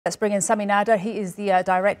Let's bring in Sami Nader. He is the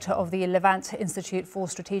director of the Levant Institute for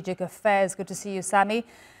Strategic Affairs. Good to see you, Sami.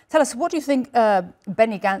 Tell us, what do you think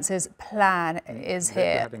Benny Gantz's plan is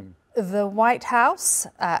here? The White House,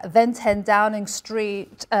 then 10 Downing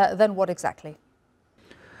Street, then what exactly?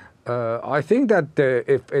 I think that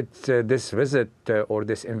if it's this visit or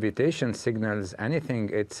this invitation signals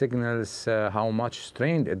anything, it signals how much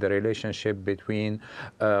strained the relationship between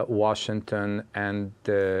Washington and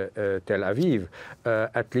Tel Aviv,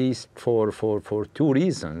 at least for two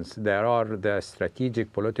reasons. There are the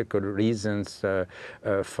strategic political reasons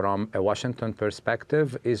from a Washington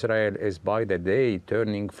perspective. Israel is by the day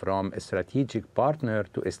turning from a strategic partner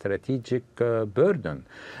to a strategic burden.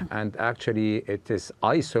 And actually it is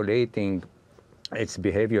isolating its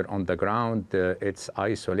behavior on the ground. It's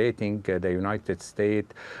isolating the United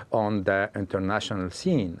States on the international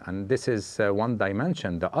scene. And this is one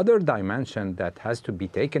dimension. The other dimension that has to be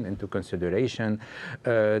taken into consideration,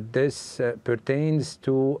 this pertains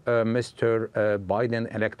to Mr.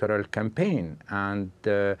 Biden electoral campaign. And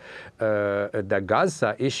the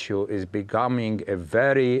Gaza issue is becoming a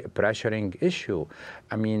very pressuring issue.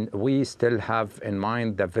 I mean, we still have in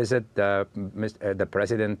mind the visit the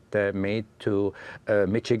president made to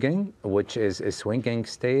Michigan, which is a swinging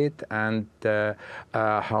state, and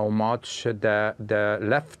how much the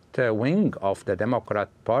left wing of the Democrat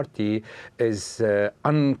Party is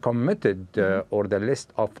uncommitted, or the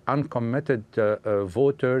list of uncommitted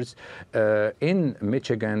voters in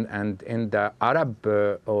Michigan and in the Arab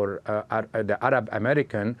the Arab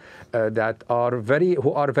American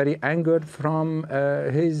who are very angered from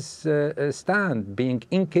his stand, being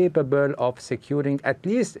incapable of securing at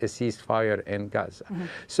least a ceasefire in Gaza.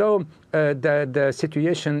 So the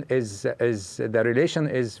situation the relation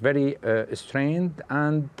is very strained,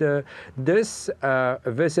 and this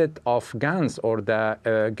visit of Gantz, or the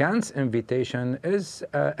Gantz invitation, is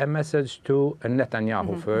a message to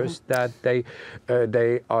Netanyahu first, that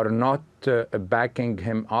they are not backing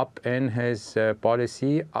him up in his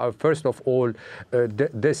policy. First of all,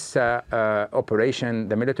 this operation,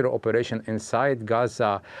 the military operation inside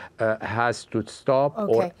Gaza, has to stop,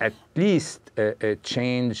 or at least a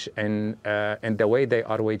change in the way they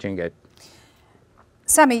are waging it.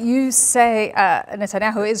 Sami, you say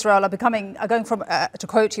Netanyahu, Israel are going from, to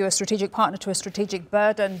quote you, a strategic partner to a strategic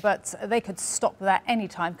burden, but they could stop that any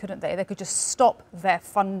time, couldn't they? They could just stop their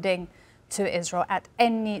funding to Israel at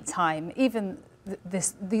any time. Even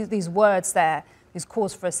these words there, these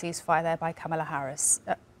calls for a ceasefire there by Kamala Harris,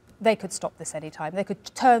 they could stop this any time. They could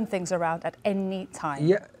turn things around at any time.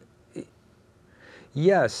 Yeah.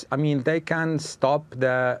 Yes, I mean, they can stop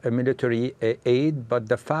the military aid, but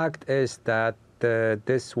the fact is that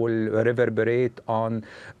this will reverberate on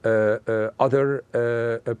other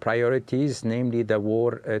priorities, namely the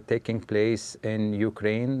war taking place in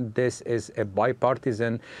Ukraine. This is a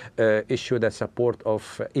bipartisan issue, the support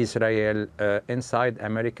of Israel inside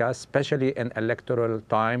America, especially in electoral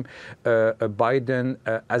time. Biden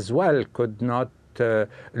as well could not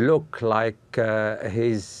look like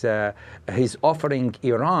he's offering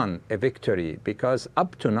Iran a victory, because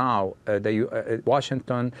up to now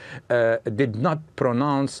Washington did not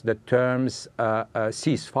pronounce the terms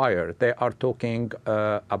ceasefire. They are talking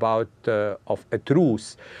about of a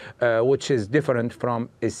truce, which is different from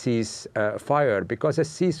a ceasefire, because a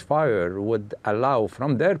ceasefire would allow,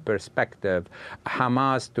 from their perspective,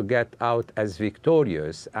 Hamas to get out as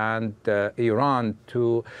victorious and Iran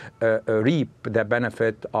to reap the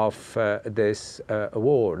benefit of this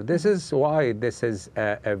war. This is why this is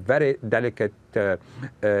a very delicate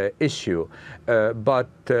issue, but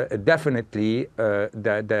definitely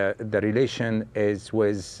the relation is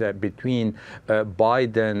between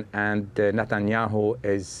Biden and Netanyahu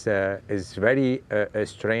is very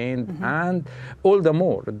strained, and all the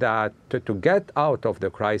more that to get out of the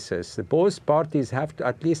crisis, both parties have to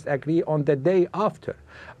at least agree on the day after.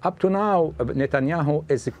 Up to now, Netanyahu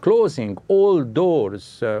is closing all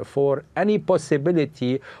doors for any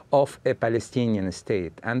possibility of a Palestinian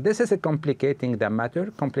state. And this is complicating the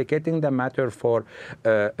matter for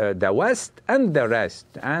the West and the rest,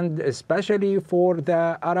 and especially for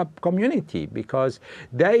the Arab community, because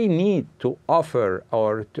they need to offer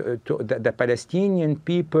to the Palestinian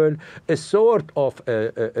people a sort of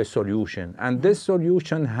a solution. And this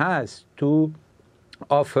solution has to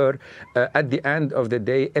offer, at the end of the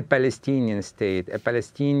day, a Palestinian state, a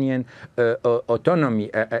Palestinian autonomy,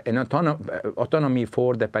 autonomy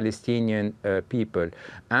for the Palestinian people.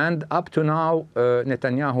 And up to now,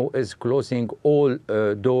 Netanyahu is closing all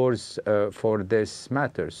doors for this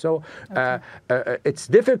matter. So it's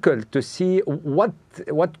difficult to see what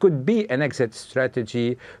could be an exit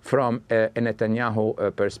strategy from a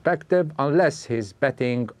Netanyahu perspective, unless he's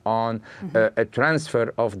betting on a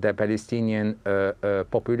transfer of the Palestinian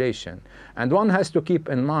population. And one has to keep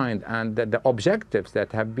in mind and that the objectives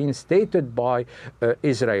that have been stated by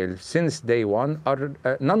Israel since day one are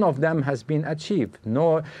none of them has been achieved.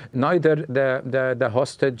 Neither the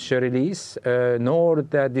hostage release nor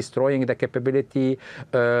the destroying the capability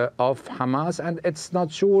of Hamas, and it's not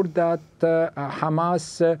sure that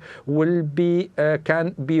Hamas will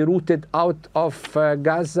can be rooted out of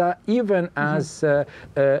Gaza even as a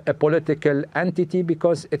political entity,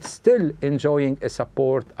 because it's still enjoying a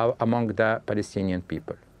support among the Palestinian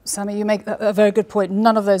people. Sami, you make a very good point.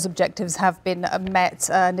 None of those objectives have been met,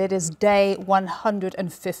 and it is day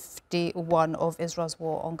 151 of Israel's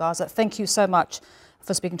war on Gaza. Thank you so much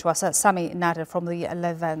for speaking to us. Sami Nader from the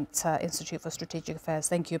Levant Institute for Strategic Affairs.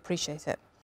 Thank you. Appreciate it.